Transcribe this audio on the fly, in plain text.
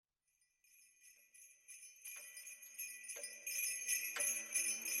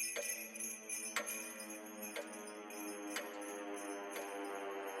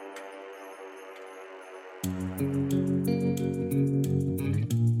I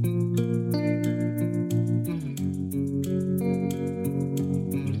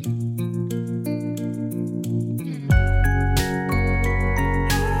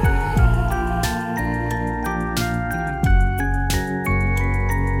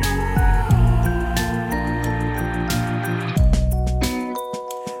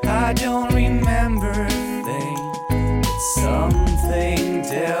don't remember a thing, but something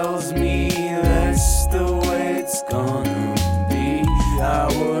tells me that's the way it's gonna be. I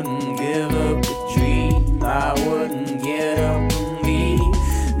wouldn't give up a dream, I wouldn't get up on me.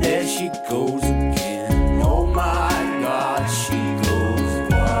 There she goes again, oh my God, she goes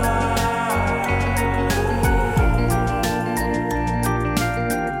wild.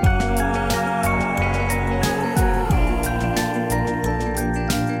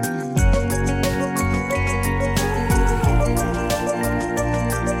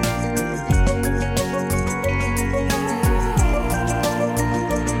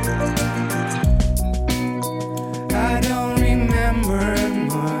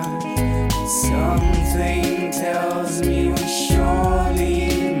 Something tells me we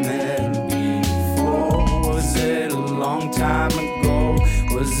surely met before. Was it a long time ago?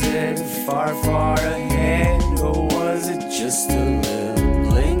 Was it far, far ahead? Or was it just a